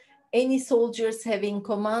 captains, any soldiers having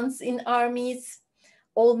commands in armies,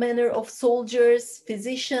 all manner of soldiers,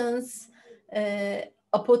 physicians,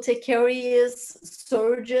 apothecaries,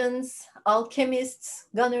 surgeons, alchemists,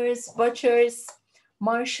 gunners, butchers,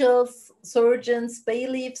 marshals, surgeons,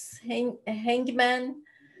 bailiffs, hangmen,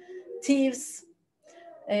 thieves,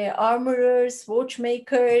 armorers,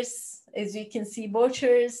 watchmakers, as you can see,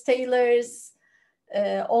 butchers, tailors,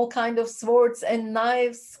 all kind of swords and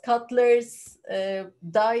knives, cutlers,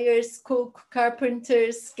 dyers, cook,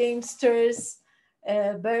 carpenters, gamesters,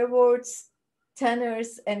 bearwards,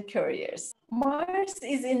 tanners, and couriers. Mars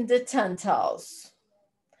is in the 10th house.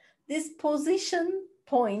 This position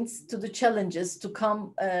points to the challenges to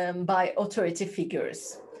come by authority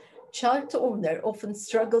figures. Chart owner often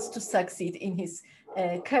struggles to succeed in his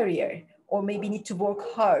career, or maybe need to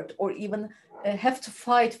work hard, or even have to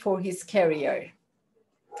fight for his career,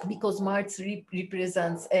 because Mars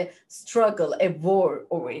represents a struggle, a war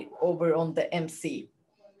over on the MC.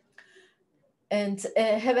 And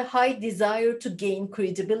have a high desire to gain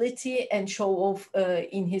credibility and show off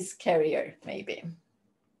in his career, maybe.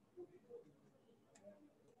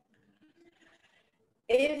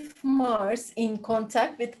 If Mars in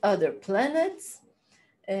contact with other planets,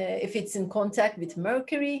 if it's in contact with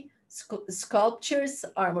Mercury, sculptors,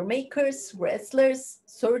 armor makers, wrestlers,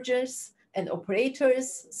 soldiers, and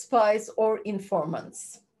operators, spies, or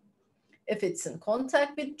informants. If it's in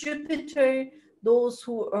contact with Jupiter, those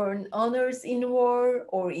who earn honors in war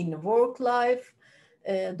or in work life,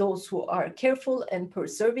 those who are careful and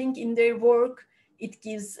persevering in their work, it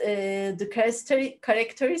gives the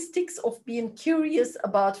characteristics of being curious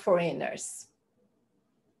about foreigners.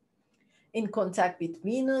 In contact with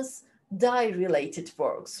Venus, dye-related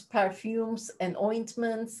works, perfumes and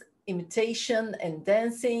ointments, imitation and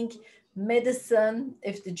dancing, medicine,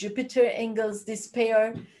 if the Jupiter angles this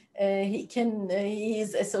pair, He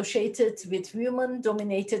is associated with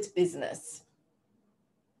women-dominated business.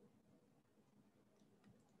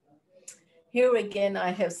 Here again,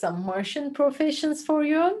 I have some Martian professions for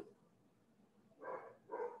you.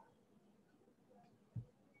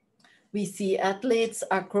 We see athletes,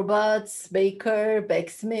 acrobats, baker,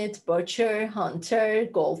 blacksmith, butcher, hunter,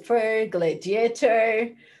 golfer, gladiator,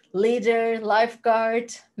 leader,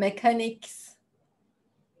 lifeguard, mechanics,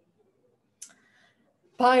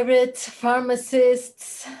 pirate,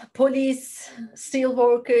 pharmacists, police,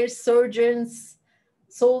 steelworkers, surgeons,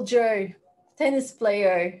 soldier, tennis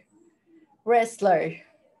player, wrestler.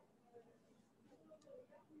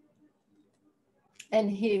 And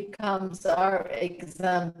here comes our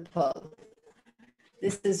example.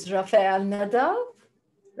 This is Rafael Nadal,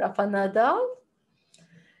 Rafa Nadal.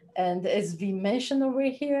 And as we mentioned over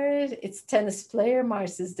here, it's tennis player.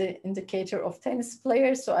 Mars is the indicator of tennis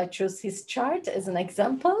player. So I chose his chart as an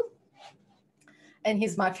example. And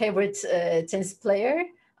he's my favorite tennis player.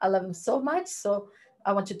 I love him so much. So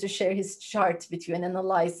I wanted to share his chart with you and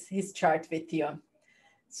analyze his chart with you.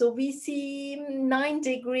 So we see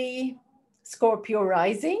 9-degree Scorpio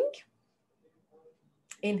rising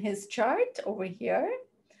in his chart over here.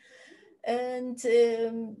 And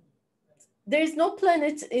there is no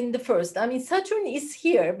planet in the first. I mean, Saturn is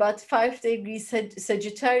here, but 5 degrees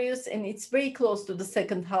Sagittarius, and it's very close to the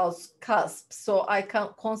second house cusp. So I can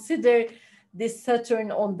consider this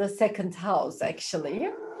Saturn on the second house, actually.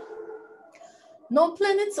 No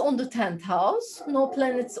planets on the 10th house, no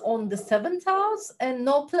planets on the 7th house, and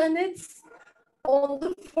no planets on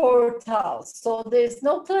the 4th house. So there's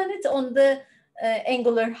no planet on the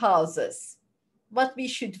angular houses. What we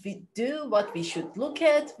should do, what we should look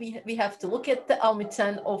at, we have to look at the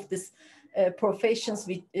almutan of this professions.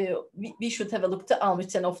 We should have a look at the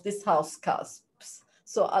almutan of this house cusps.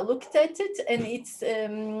 So I looked at it, and it's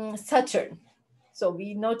Saturn. So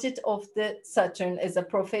we noted of the Saturn as a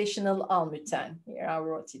professional almutan. Here I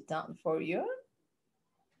wrote it down for you.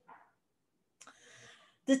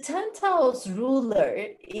 The 10th house ruler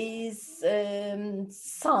is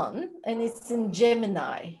Sun, and it's in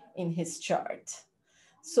Gemini in his chart.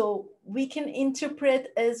 So we can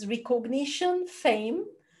interpret as recognition, fame,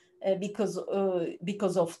 because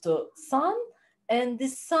of the Sun. And the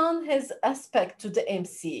Sun has aspect to the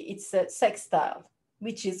MC. It's a sextile,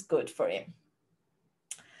 which is good for him.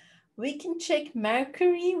 We can check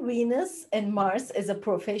Mercury, Venus, and Mars as a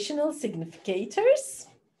professional significators.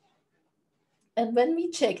 And when we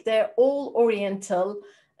check, they're all oriental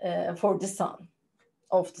for the Sun,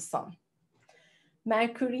 of the Sun.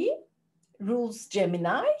 Mercury rules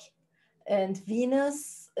Gemini, and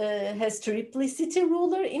Venus has triplicity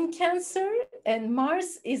ruler in Cancer, and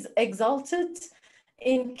Mars is exalted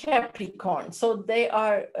in Capricorn. So they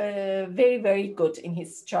are very, very good in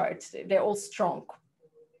his chart. They're all strong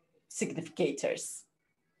significators.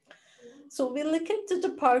 So we look into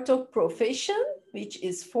the part of profession, which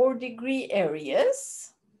is 4-degree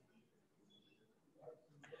Aries.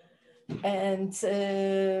 And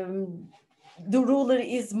the ruler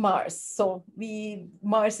is Mars. So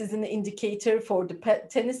Mars is an indicator for the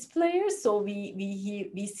tennis players. So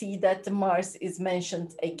we see that the Mars is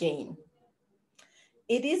mentioned again.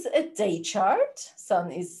 It is a day chart.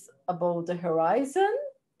 Sun is above the horizon.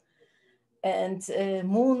 And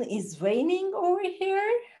moon is waning over here.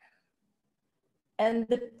 And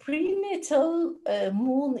the prenatal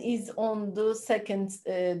moon is on the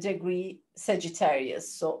 2nd degree Sagittarius,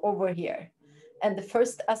 so over here. And the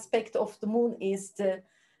first aspect of the moon is the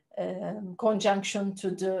conjunction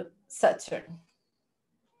to the Saturn,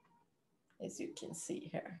 as you can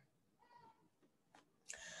see here.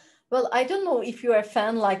 Well, I don't know if you're a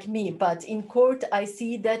fan like me, but in court, I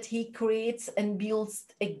see that he creates and builds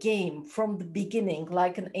a game from the beginning,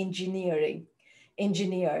 like an engineer.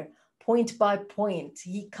 Point by point,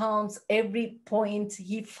 he counts every point,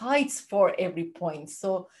 he fights for every point.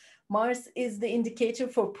 So Mars is the indicator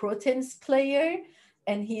for pro tennis player,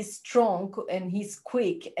 and he's strong and he's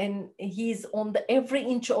quick and he's on every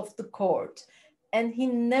inch of the court, and he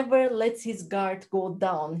never lets his guard go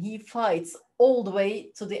down. He fights all the way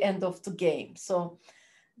to the end of the game. So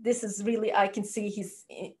this is really, I can see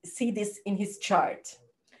this in his chart.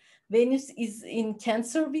 Venus is in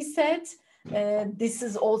Cancer, we said. This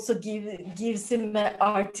is also gives him an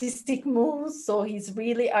artistic move, so he's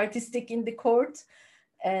really artistic in the court.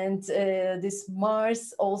 And this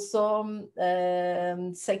Mars also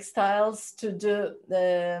sextiles to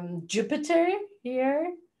the Jupiter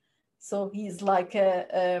here, so he's like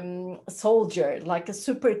a soldier, like a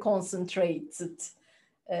super concentrated,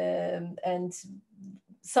 and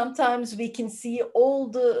sometimes we can see all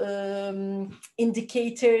the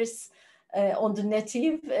indicators on the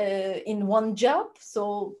native in one job.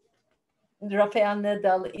 So Rafael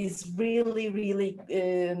Nadal is really, really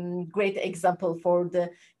great example for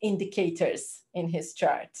the indicators in his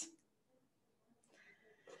chart.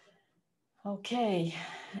 Okay,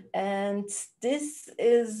 and this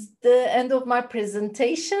is the end of my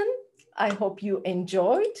presentation. I hope you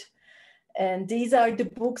enjoyed. And these are the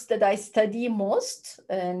books that I study most,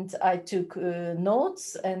 and I took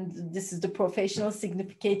notes. And this is the Professional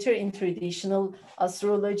Significator in Traditional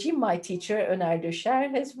Astrology. My teacher, Leonardo Da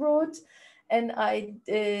Vinci, has wrote. And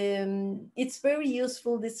it's very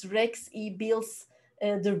useful, this Rex E. Bill's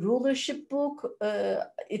The Rulership book.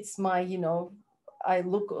 It's my, I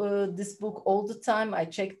look this book all the time. I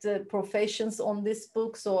check the professions on this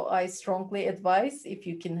book. So I strongly advise if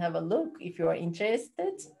you can have a look, if you are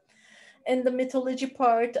interested. In the mythology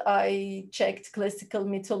part, I checked classical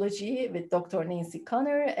mythology with Dr. Nancy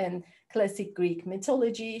Connor and classic Greek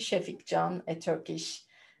mythology, Şefik Can, a Turkish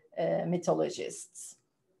mythologist.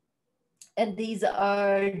 And these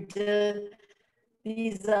are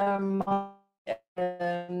my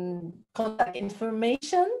contact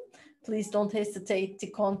information. Please don't hesitate to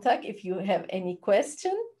contact if you have any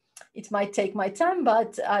question. It might take my time,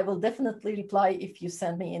 but I will definitely reply if you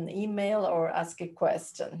send me an email or ask a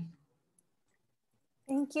question.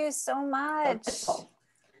 Thank you so much.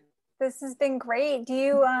 This has been great. Do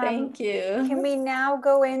you? Thank you. Can we now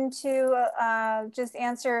go into just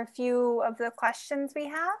answer a few of the questions we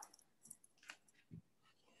have?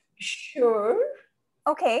 Sure.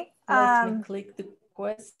 Okay. Let me click the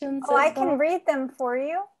questions. Oh, I can read them for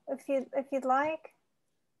you if you'd like.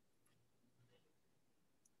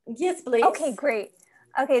 Yes, please. Okay, great.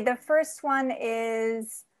 Okay, the first one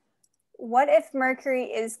is, what if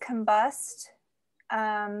Mercury is combust?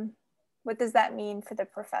 What does that mean for the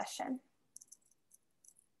profession?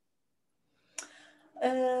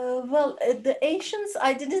 Well, the ancients,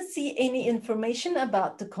 I didn't see any information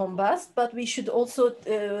about the combust, but we should also,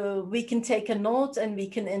 we can take a note and we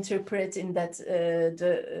can interpret in that,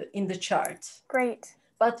 in the chart. Great.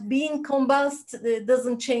 But being combust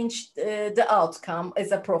doesn't change the outcome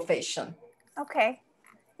as a profession. Okay,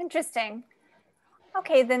 interesting.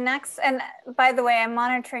 Okay, the next, and by the way, I'm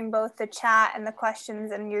monitoring both the chat and the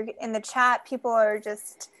questions, and you're in the chat, people are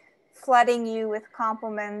just flooding you with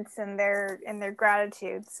compliments and their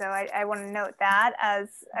gratitude. So I want to note that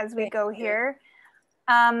as we go here.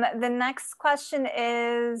 The next question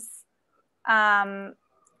is, can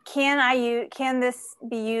this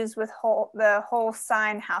be used with the whole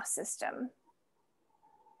sign house system?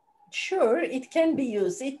 Sure, it can be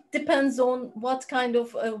used. It depends on what kind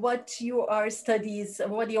of, what you are studies,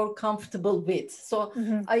 what you're comfortable with. So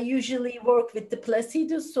I usually work with the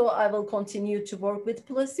Placidus, so I will continue to work with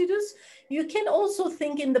Placidus. You can also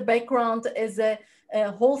think in the background as a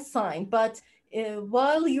whole sign, but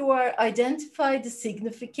while you are identify the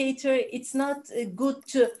significator, it's not good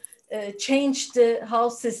to change the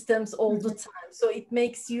house systems all the time. So it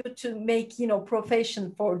makes you to make,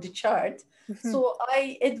 profession for the chart. So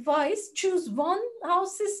I advise choose one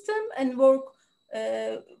house system and work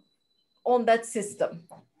on that system.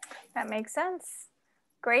 That makes sense.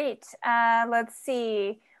 Great. Let's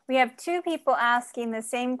see. We have two people asking the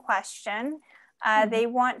same question. They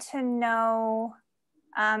want to know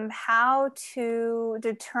how to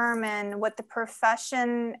determine what the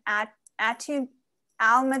profession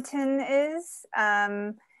Almatin is.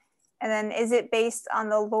 And then is it based on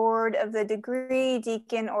the lord of the degree,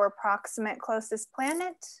 deacon, or approximate closest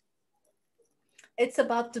planet? It's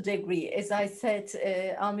about the degree. As I said,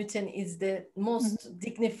 Almuten is the most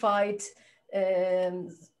dignified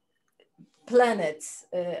planet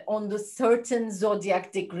on the certain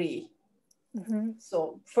zodiac degree.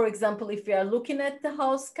 So, for example, if we are looking at the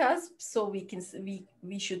house cusp, so we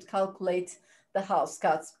should calculate the house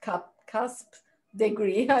cusp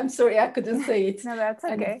degree. I'm sorry, I couldn't say it. No, that's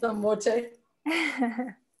okay. I need some water.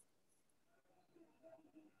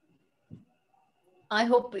 I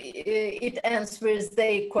hope it answers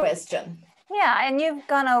the question. Yeah, and you've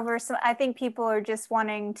gone over some. I think people are just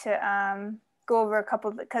wanting to go over a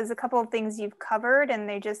couple of things you've covered, and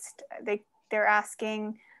they're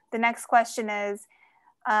asking. The next question is,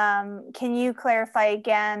 can you clarify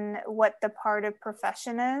again what the part of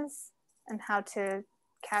profession is and how to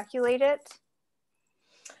calculate it?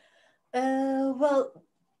 Well,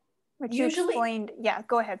 which you explained. Yeah,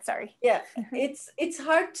 go ahead. Sorry. Yeah, it's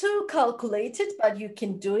hard to calculate it, but you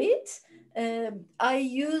can do it. I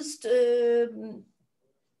used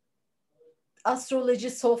astrology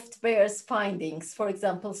software's findings. For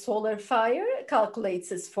example, Solar Fire calculates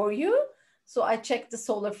this for you. So I checked the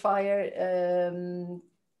solar fire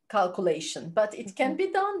calculation, but it can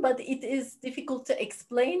be done, but it is difficult to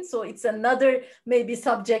explain. So it's another maybe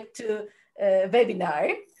subject to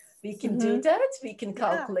webinar. We can do that. We can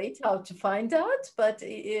calculate how to find out, but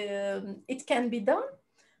it can be done.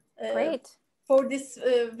 Great. For this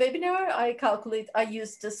webinar, I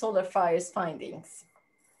used the solar fire's findings.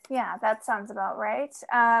 Yeah, that sounds about right.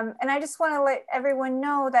 And I just want to let everyone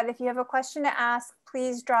know that if you have a question to ask,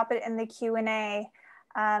 please drop it in the Q&A.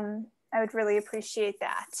 I would really appreciate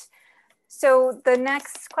that. So the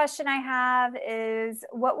next question I have is,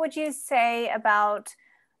 what would you say about,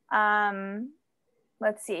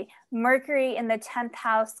 let's see, Mercury in the 10th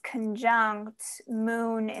house conjunct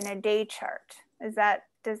Moon in a day chart? Does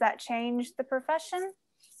that change the profession?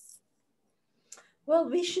 Well,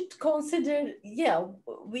 we should consider, yeah,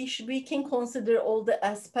 we can consider all the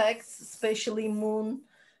aspects, especially Moon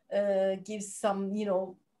gives some,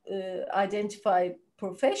 identify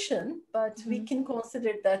profession, but we can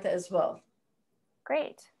consider that as well.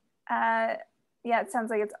 Great. Yeah, it sounds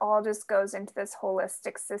like it's all just goes into this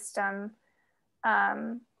holistic system.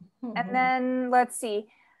 And then let's see,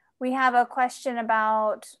 we have a question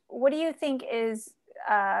about, what do you think is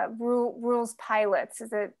rules pilots?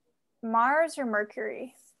 Is it Mars or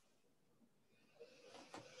Mercury?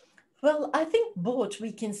 Well, I think both,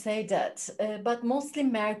 we can say that, but mostly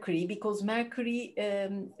Mercury, because Mercury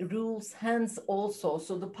rules hands also.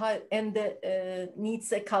 So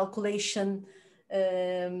needs a calculation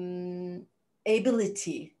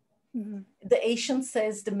ability. The ancient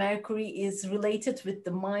says the Mercury is related with the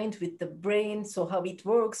mind, with the brain, so how it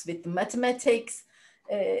works with the mathematics.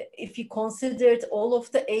 If you considered, all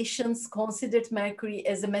of the ancients considered Mercury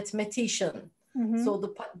as a mathematician. So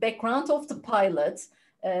the background of the pilot,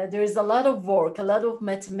 there is a lot of work, a lot of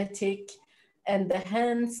mathematics and the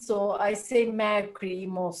hands. So I say Mercury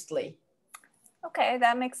mostly. Okay,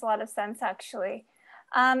 that makes a lot of sense actually.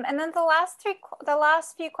 And then the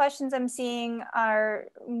last few questions I'm seeing are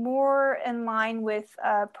more in line with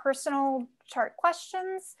personal chart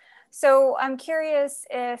questions. So I'm curious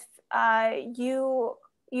if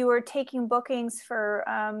you are taking bookings for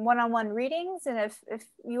one-on-one readings, and if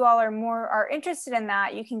you all are interested in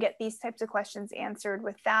that, you can get these types of questions answered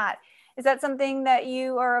with that. Is that something that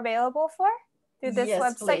you are available for through this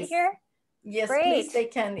website please. here? Yes, Great. Please. They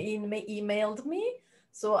can emailed me.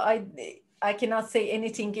 So I cannot say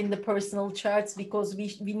anything in the personal charts because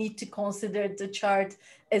we need to consider the chart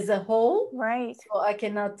as a whole. Right. So I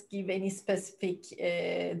cannot give any specific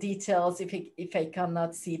details if I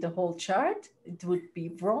cannot see the whole chart. It would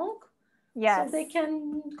be wrong. Yes. So they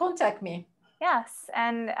can contact me. Yes,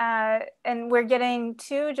 and we're getting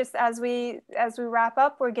to, just as we wrap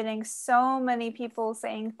up, we're getting so many people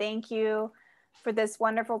saying thank you for this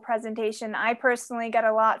wonderful presentation. I personally got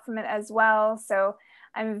a lot from it as well, so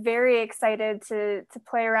I'm very excited to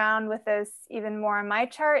play around with this even more on my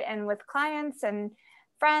chart and with clients and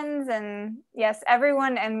friends, and yes,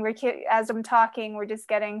 everyone. And as I'm talking, we're just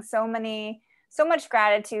getting so much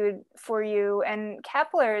gratitude for you, and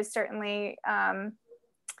Kepler is certainly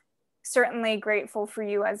grateful for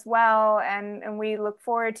you as well, and we look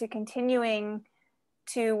forward to continuing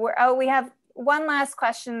to. We have one last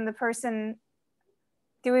question. The person,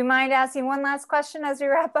 do we mind asking one last question as we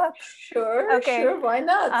wrap up? Sure. Okay. Sure. Why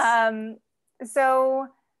not? So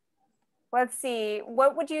let's see.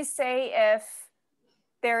 What would you say if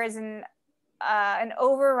there is an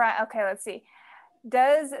override? Okay, let's see.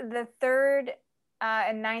 Does the 3rd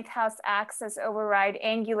and 9th house axis override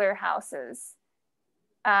angular houses?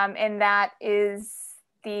 And that is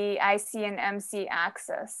the IC and MC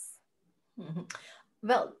axis.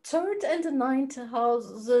 Well, 3rd and the 9th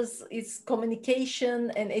houses is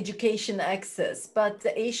communication and education access, but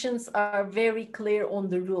the Asians are very clear on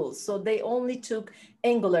the rules. So they only took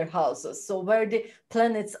angular houses, so where the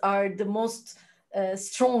planets are the most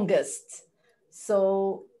strongest.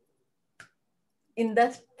 So in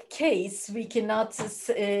that case, we cannot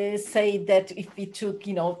say that if we took,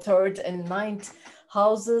 3rd and 9th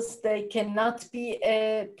houses, they cannot be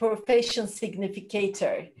a profession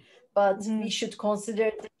significator. But we should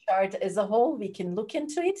consider the chart as a whole. We can look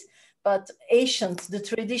into it. But the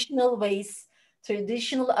traditional ways,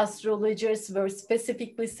 traditional astrologers were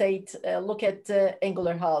specifically said, look at the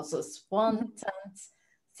angular houses, 1, 10th,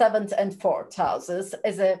 7th, and 4th houses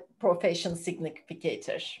as a profession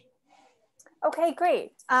significator. Okay,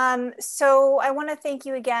 great. So I want to thank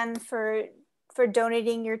you again for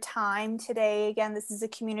donating your time today. Again, this is a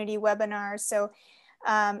community webinar. So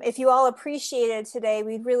if you all appreciated today,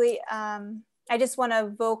 we'd really, I just want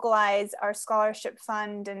to vocalize our scholarship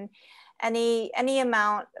fund any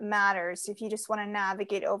amount matters. If you just want to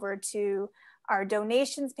navigate over to our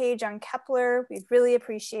donations page on Kepler, we'd really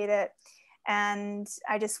appreciate it. And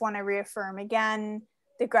I just want to reaffirm again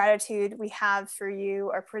the gratitude we have for you,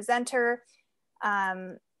 our presenter.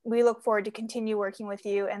 We look forward to continue working with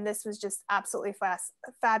you, and this was just absolutely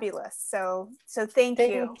fabulous. So thank you.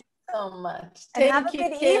 Thank you so much. And thank have a you,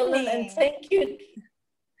 good Kaylin, evening. and thank you.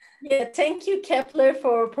 Yeah, thank you, Kepler,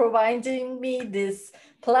 for providing me this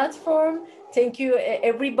platform. Thank you,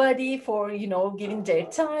 everybody, for giving their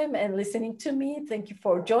time and listening to me. Thank you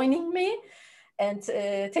for joining me, and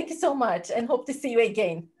thank you so much, and hope to see you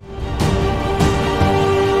again.